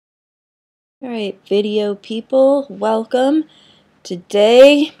Alright, video people, welcome.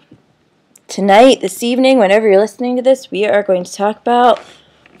 Tonight, this evening, whenever you're listening to this, we are going to talk about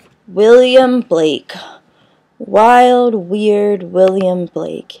William Blake. Wild, weird William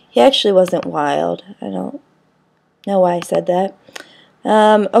Blake. He actually wasn't wild. I don't know why I said that.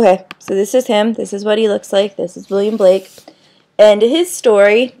 Okay, so this is him. This is what he looks like. This is William Blake. And his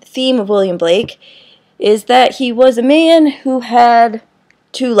story, the theme of William Blake, is that he was a man who had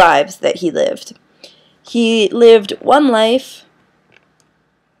two lives that he lived. He lived one life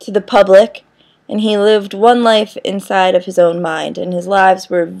to the public, and he lived one life inside of his own mind, and his lives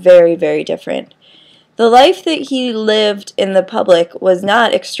were very, very different. The life that he lived in the public was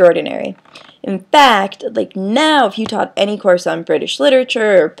not extraordinary. In fact, like now, if you taught any course on British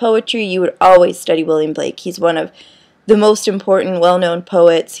literature or poetry, you would always study William Blake. He's one of the most important, well-known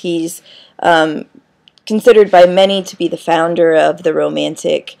poets. He's considered by many to be the founder of the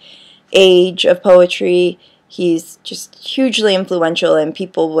Romantic age of poetry. He's just hugely influential, and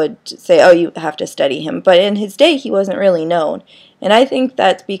people would say, oh, you have to study him. But in his day, he wasn't really known. And I think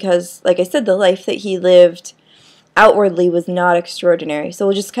that's because, like I said, the life that he lived outwardly was not extraordinary. So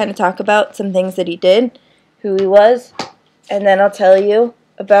we'll just kind of talk about some things that he did, who he was, and then I'll tell you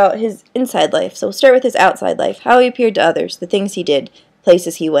about his inside life. So we'll start with his outside life, how he appeared to others, the things he did,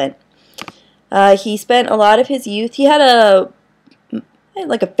 places he went. He spent a lot of his youth, he had a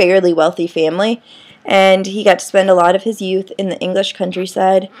fairly wealthy family, and he got to spend a lot of his youth in the English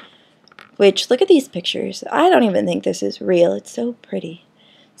countryside, which, look at these pictures. I don't even think this is real. It's so pretty.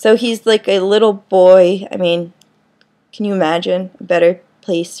 So he's like a little boy. I mean, can you imagine a better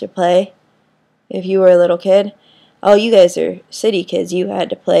place to play if you were a little kid? Oh, you guys are city kids. You had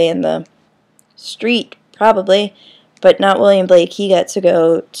to play in the street, probably, but not William Blake. He got to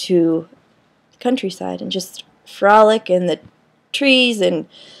go to the countryside and just frolic in the trees and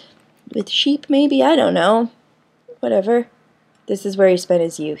with sheep, maybe, I don't know, whatever. This is where he spent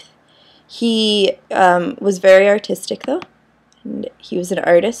his youth. He was very artistic, though, and he was an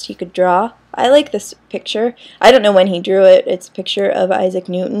artist. He could draw. I like this picture. I don't know when he drew it. It's a picture of Isaac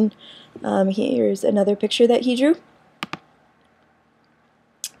Newton. Here's another picture that he drew.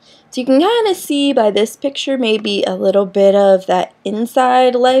 So you can kind of see by this picture maybe a little bit of that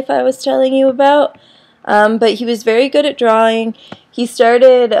inside life I was telling you about. But he was very good at drawing. He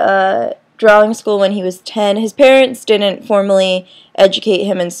started drawing school when he was 10. His parents didn't formally educate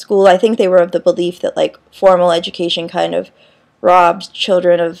him in school. I think they were of the belief that like formal education kind of robbed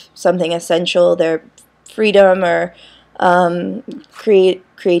children of something essential, their freedom or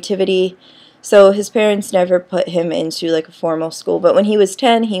creativity. So his parents never put him into like a formal school. But when he was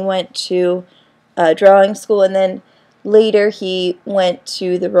 10, he went to drawing school, and then later he went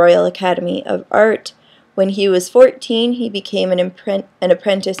to the Royal Academy of Art. When he was 14, he became an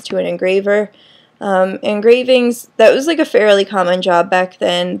apprentice to an engraver. Engravings, that was like a fairly common job back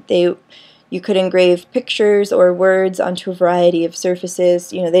then. You could engrave pictures or words onto a variety of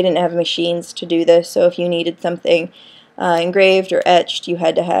surfaces. You know, they didn't have machines to do this, so if you needed something engraved or etched, you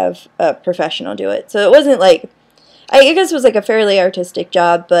had to have a professional do it. So it wasn't like, I guess it was like a fairly artistic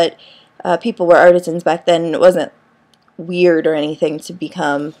job, but people were artisans back then, and it wasn't weird or anything to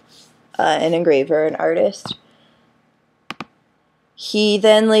become an engraver, an artist. He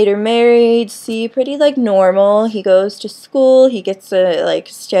then later married, see, pretty like normal. He goes to school, he gets a like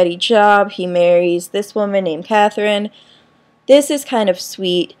steady job, he marries this woman named Catherine. This is kind of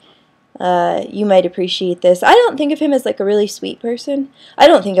sweet. You might appreciate this. I don't think of him as like a really sweet person. I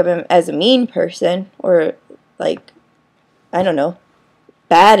don't think of him as a mean person or like, I don't know,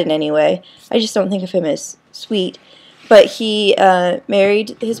 bad in any way. I just don't think of him as sweet. But he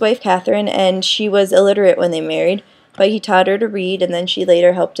married his wife, Catherine, and she was illiterate when they married. But he taught her to read, and then she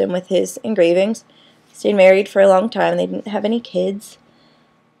later helped him with his engravings. He stayed married for a long time. They didn't have any kids.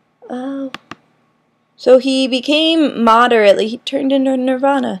 So he became moderately, he turned into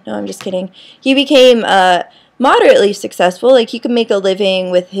Nirvana. No, I'm just kidding. He became moderately successful. Like, he could make a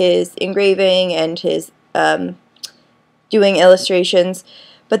living with his engraving and his doing illustrations.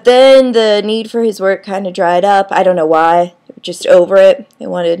 But then the need for his work kind of dried up. I don't know why. They were just over it. They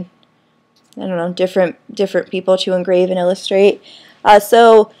wanted, I don't know, different people to engrave and illustrate.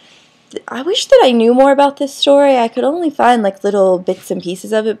 So I wish that I knew more about this story. I could only find like little bits and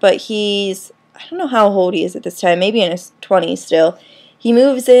pieces of it. But he's, I don't know how old he is at this time. Maybe in his 20s still. He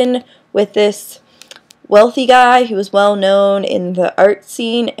moves in with this wealthy guy who was well known in the art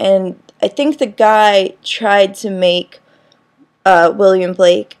scene. And I think the guy tried to make William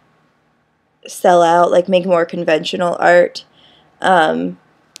Blake sell out, like make more conventional art, and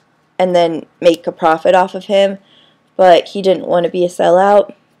then make a profit off of him, but he didn't want to be a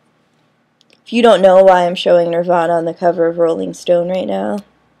sellout. If you don't know why I'm showing Nirvana on the cover of Rolling Stone right now,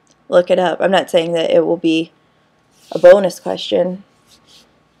 look it up. I'm not saying that it will be a bonus question.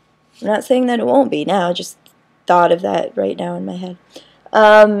 I'm not saying that it won't be now. I just thought of that right now in my head.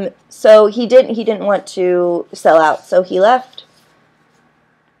 So he didn't want to sell out, so he left.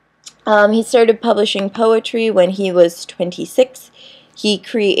 He started publishing poetry when he was 26. He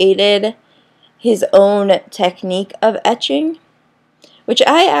created his own technique of etching, which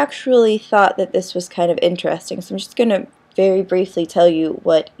I actually thought that this was kind of interesting. So I'm just going to very briefly tell you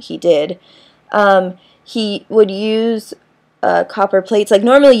what he did. He would use copper plates. Like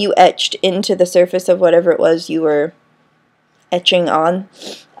normally you etched into the surface of whatever it was you were etching on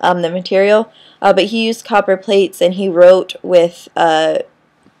the material. But he used copper plates, and he wrote with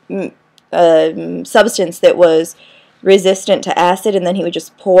substance that was resistant to acid, and then he would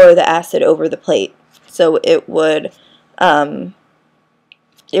just pour the acid over the plate. So it would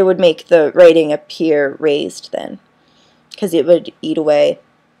make the writing appear raised then, because it would eat away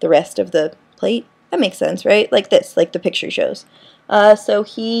the rest of the plate. That makes sense, right? Like this, like the picture shows. So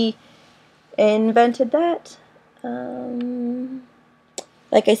he invented that.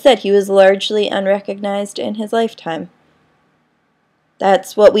 Like I said, he was largely unrecognized in his lifetime.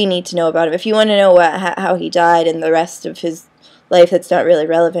 That's what we need to know about him. If you want to know how he died and the rest of his life that's not really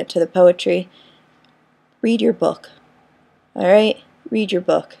relevant to the poetry, read your book. Alright? Read your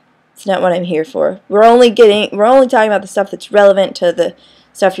book. It's not what I'm here for. We're only talking about the stuff that's relevant to the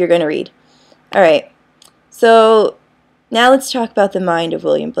stuff you're going to read. Alright. So, now let's talk about the mind of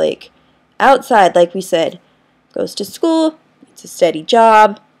William Blake. Outside, like we said, goes to school, it's a steady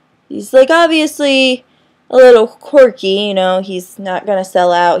job. He's like obviously a little quirky, you know, he's not going to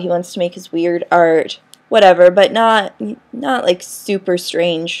sell out, he wants to make his weird art, whatever, but not like super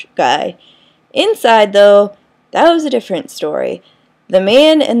strange guy. Inside, though, that was a different story. The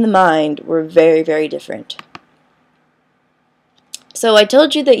man and the mind were very, very different. So I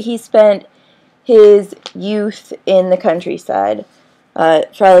told you that he spent his youth in the countryside,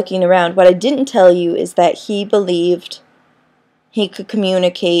 frolicking around. What I didn't tell you is that he believed he could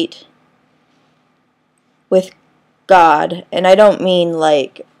communicate with God, and I don't mean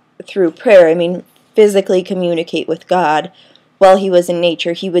like through prayer, I mean physically communicate with God. While he was in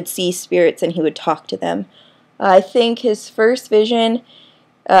nature, he would see spirits and he would talk to them. I think his first vision,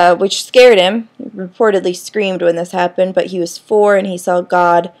 which scared him, reportedly screamed when this happened, but he was 4 and he saw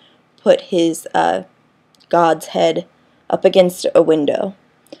God put his God's head up against a window.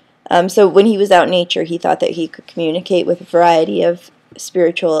 So when he was out in nature, he thought that he could communicate with a variety of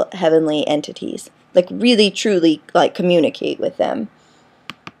spiritual heavenly entities. Like really, truly, like communicate with them.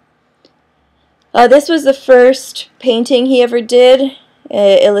 This was the first painting he ever did.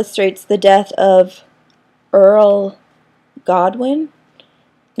 It illustrates the death of Earl Godwin.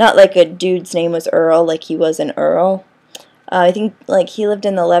 Not like a dude's name was Earl, like he was an earl. I think like he lived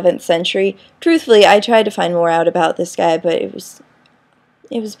in the 11th century. Truthfully, I tried to find more out about this guy, but it was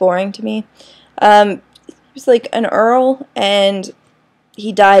boring to me. He was like an earl, and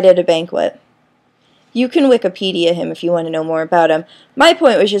he died at a banquet. You can Wikipedia him if you want to know more about him. My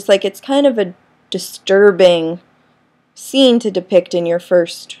point was just like it's kind of a disturbing scene to depict in your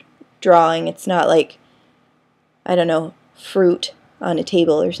first drawing. It's not like, I don't know, fruit on a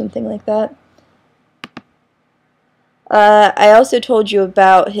table or something like that. I also told you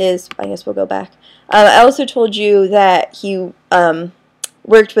about his, I guess we'll go back. I also told you that he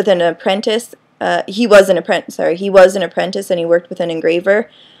worked with an apprentice. He was an apprentice and he worked with an engraver.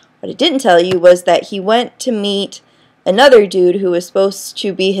 What I didn't tell you was that he went to meet another dude who was supposed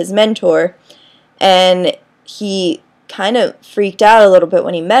to be his mentor, and he kind of freaked out a little bit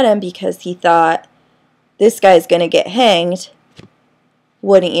when he met him because he thought, this guy's going to get hanged.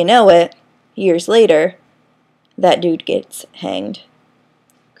 Wouldn't you know it, years later, that dude gets hanged.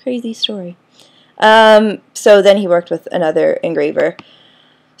 Crazy story. So then he worked with another engraver.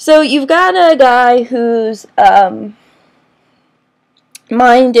 So you've got a guy whose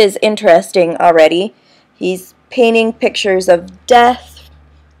mind is interesting already. He's painting pictures of death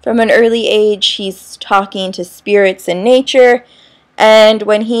from an early age. He's talking to spirits in nature. And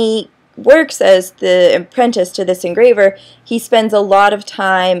when he works as the apprentice to this engraver, he spends a lot of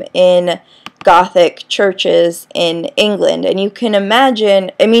time in Gothic churches in England. And you can imagine,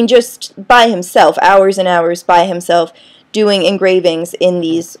 I mean, just by himself, hours and hours by himself, doing engravings in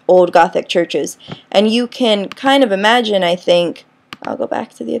these old Gothic churches. And you can kind of imagine, I think, I'll go back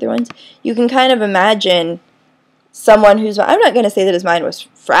to the other ones, you can kind of imagine someone who's, I'm not going to say that his mind was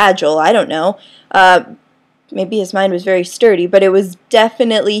fragile, I don't know, maybe his mind was very sturdy, but it was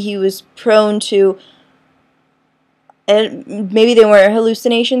definitely, he was prone to and maybe they weren't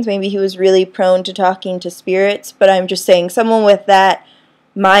hallucinations, maybe he was really prone to talking to spirits, but I'm just saying someone with that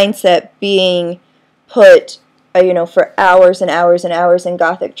mindset being put, for hours and hours and hours in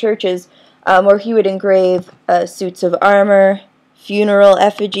Gothic churches, where he would engrave suits of armor, funeral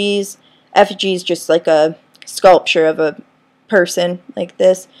effigies just like a sculpture of a person like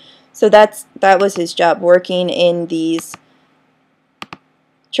this. So that was his job, working in these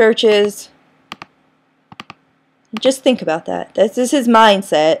churches. Just think about that. This is his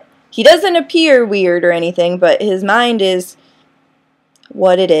mindset. He doesn't appear weird or anything, but his mind is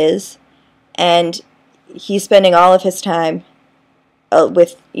what it is, and he's spending all of his time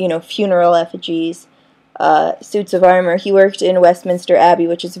with, funeral effigies, suits of armor. He worked in Westminster Abbey,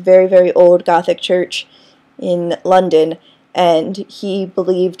 which is a very, very old Gothic church in London, and he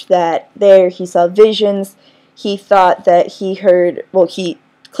believed that there he saw visions. He thought that he heard, he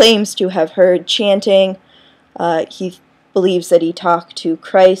claims to have heard chanting. He believes that he talked to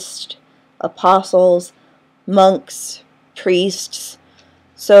Christ, apostles, monks, priests.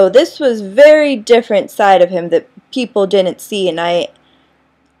 So this was a very different side of him that people didn't see, and I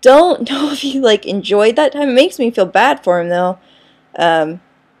don't know if he enjoyed that time. It makes me feel bad for him though.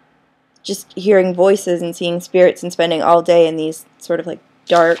 Just hearing voices and seeing spirits and spending all day in these sort of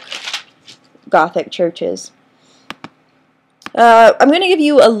dark Gothic churches. I'm going to give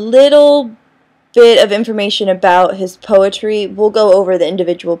you a little bit of information about his poetry. We'll go over the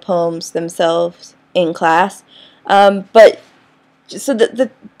individual poems themselves in class. But so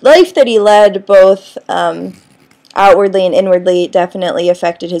the life that he led, both outwardly and inwardly, definitely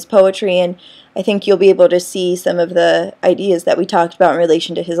affected his poetry, and I think you'll be able to see some of the ideas that we talked about in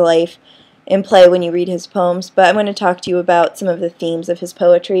relation to his life in play when you read his poems. But I'm going to talk to you about some of the themes of his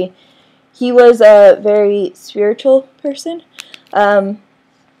poetry. He was a very spiritual person.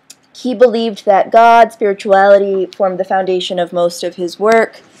 He believed that God, spirituality, formed the foundation of most of his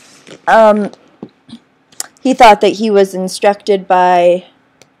work. He thought that he was instructed by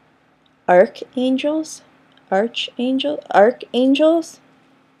archangels.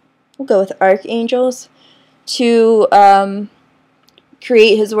 We'll go with archangels to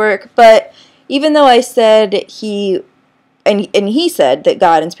create his work. But even though I said he said that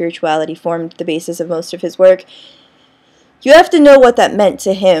God and spirituality formed the basis of most of his work, you have to know what that meant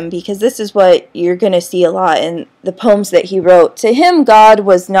to him, because this is what you're going to see a lot in the poems that he wrote. To him, God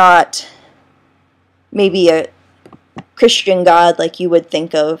was not maybe a Christian God like you would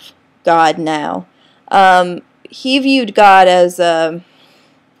think of God now. He viewed God as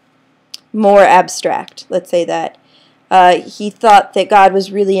more abstract, let's say that. He thought that God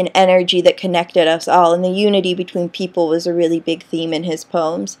was really an energy that connected us all, and the unity between people was a really big theme in his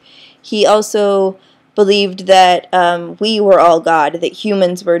poems. He also believed that we were all God, that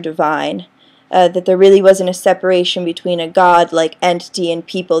humans were divine, that there really wasn't a separation between a God-like entity and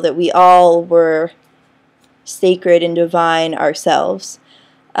people, that we all were sacred and divine ourselves.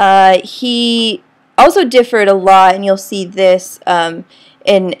 He also differed a lot, and you'll see this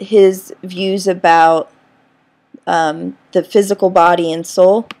in his views about the physical body and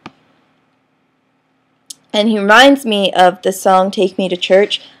soul. And he reminds me of the song Take Me to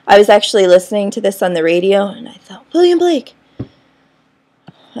Church. I was actually listening to this on the radio, and I thought, William Blake.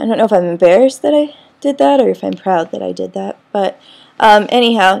 I don't know if I'm embarrassed that I did that or if I'm proud that I did that. But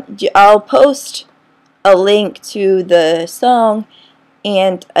anyhow, I'll post a link to the song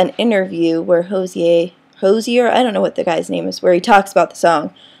and an interview where Hosier, I don't know what the guy's name is, where he talks about the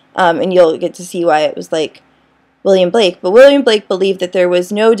song. And you'll get to see why it was like William Blake. But William Blake believed that there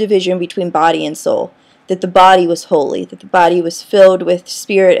was no division between body and soul, that the body was holy, that the body was filled with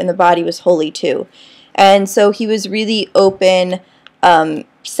spirit, and the body was holy too. And so he was really open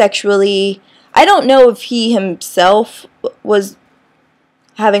sexually. I don't know if he himself was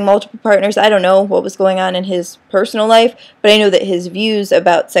having multiple partners. I don't know what was going on in his personal life, but I know that his views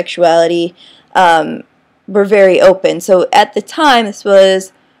about sexuality were very open. So at the time, this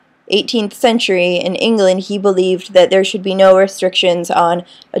was 18th century in England, he believed that there should be no restrictions on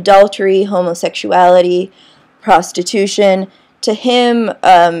adultery, homosexuality, prostitution. To him,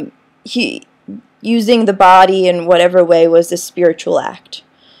 using the body in whatever way was a spiritual act.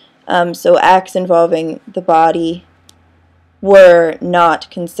 So acts involving the body were not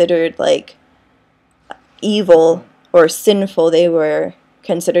considered like evil or sinful. They were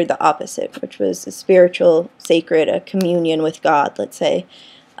considered the opposite, which was a spiritual, sacred, a communion with God, let's say.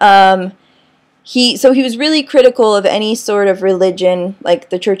 He was really critical of any sort of religion, like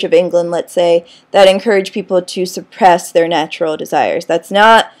the Church of England, let's say, that encouraged people to suppress their natural desires. That's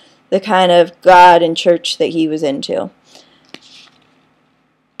not the kind of God and church that he was into.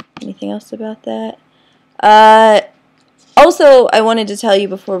 Anything else about that? Also, I wanted to tell you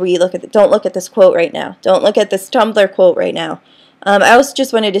before we look at don't look at this quote right now. Don't look at this Tumblr quote right now. I also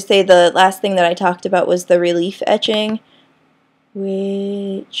just wanted to say the last thing that I talked about was the relief etching,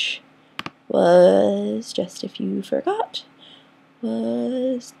 which was, just if you forgot,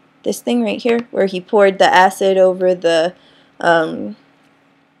 was this thing right here, where he poured the acid over the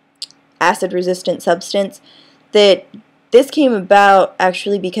acid-resistant substance. That this came about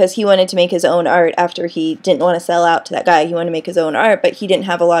actually because he wanted to make his own art after he didn't want to sell out to that guy. He wanted to make his own art, but he didn't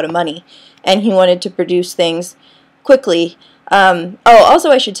have a lot of money, and he wanted to produce things quickly. Also,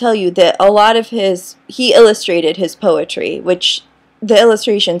 I should tell you that a lot of he illustrated his poetry, which the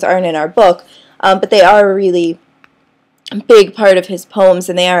illustrations aren't in our book, but they are a really big part of his poems,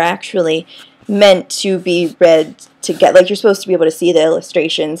 and they are actually meant to be read together. Like, you're supposed to be able to see the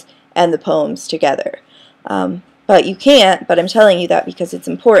illustrations and the poems together. But you can't, but I'm telling you that because it's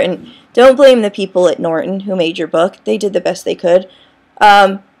important. Don't blame the people at Norton who made your book. They did the best they could.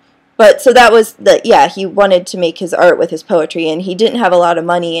 But so that was he wanted to make his art with his poetry, and he didn't have a lot of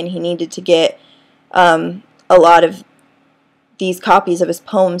money, and he needed to get a lot of these copies of his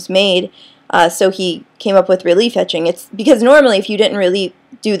poems made, so he came up with relief etching. It's because normally if you didn't really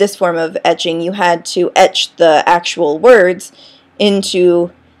do this form of etching, you had to etch the actual words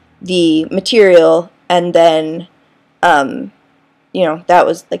into the material, and then that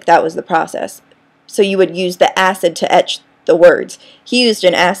was the process. So you would use the acid to etch the words. He used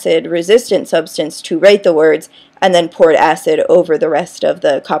an acid-resistant substance to write the words, and then poured acid over the rest of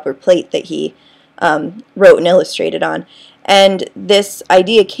the copper plate that he wrote and illustrated on. And this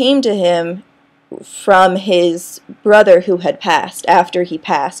idea came to him from his brother who had passed. After he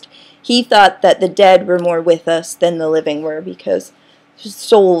passed, he thought that the dead were more with us than the living were, because his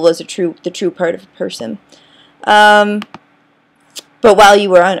soul was the true part of a person. But while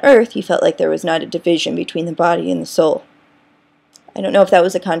you were on earth, he felt like there was not a division between the body and the soul. I don't know if that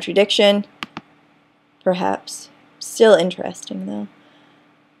was a contradiction. Perhaps. Still interesting,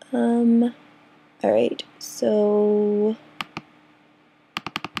 though. Alright, so...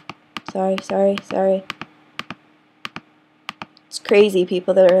 Sorry. It's crazy,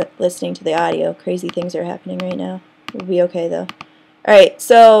 people that are listening to the audio. Crazy things are happening right now. We'll be okay, though. Alright,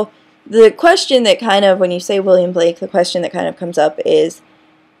 so the question that kind of, when you say William Blake, the question that kind of comes up is,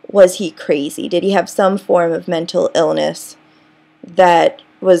 was he crazy? Did he have some form of mental illness that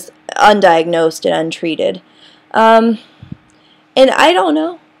was undiagnosed and untreated? And I don't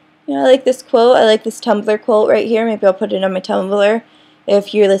know. I like this quote. I like this Tumblr quote right here. Maybe I'll put it on my Tumblr.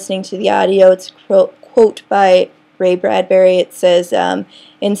 If you're listening to the audio, it's a quote by Ray Bradbury. It says,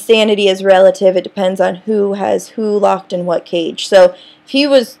 insanity is relative. It depends on who has who locked in what cage. So if he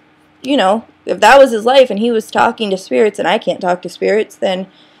was, if that was his life and he was talking to spirits and I can't talk to spirits, then,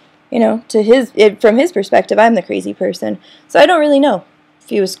 from his perspective, I'm the crazy person. So I don't really know if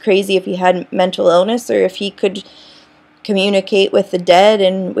he was crazy, if he had mental illness, or if he could communicate with the dead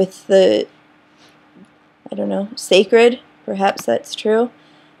and with the, sacred. Perhaps that's true.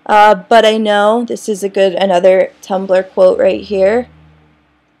 But I know this is another Tumblr quote right here.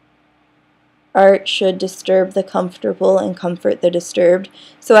 Art should disturb the comfortable and comfort the disturbed.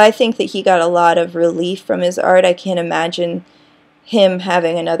 So I think that he got a lot of relief from his art. I can't imagine him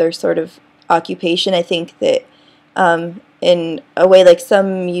having another sort of occupation. I think that in a way, like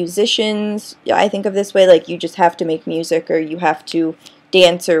some musicians, I think of this way, like you just have to make music, or you have to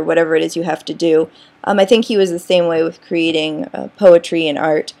dance, or whatever it is you have to do. I think he was the same way with creating poetry and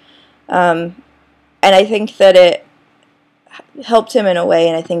art. And I think that it helped him in a way,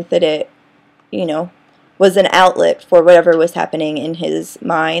 and I think that it, was an outlet for whatever was happening in his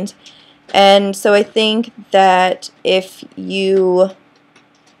mind. And so I think that if you,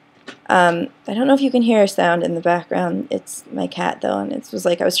 I don't know if you can hear a sound in the background. It's my cat, though, and it was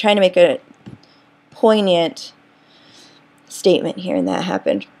like I was trying to make a poignant statement here, and that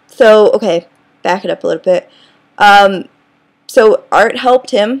happened. So, okay, back it up a little bit. So art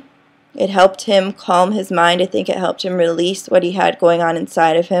helped him. It helped him calm his mind. I think it helped him release what he had going on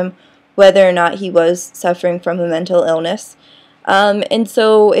inside of him, whether or not he was suffering from a mental illness. And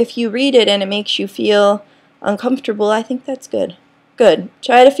so if you read it and it makes you feel uncomfortable, I think that's good. Good.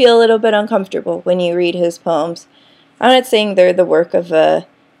 Try to feel a little bit uncomfortable when you read his poems. I'm not saying they're the work of a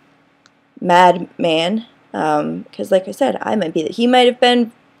madman, because like I said, he might have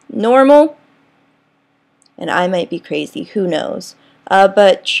been normal, and I might be crazy. Who knows?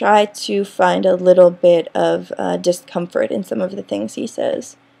 But try to find a little bit of discomfort in some of the things he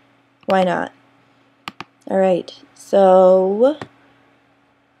says. Why not? Alright, so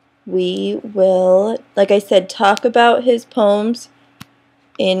we will, like I said, talk about his poems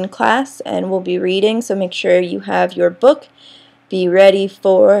in class, and we'll be reading, so make sure you have your book. Be ready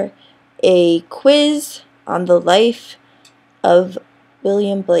for a quiz on the life of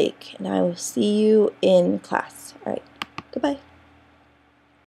William Blake, and I will see you in class. All right, goodbye.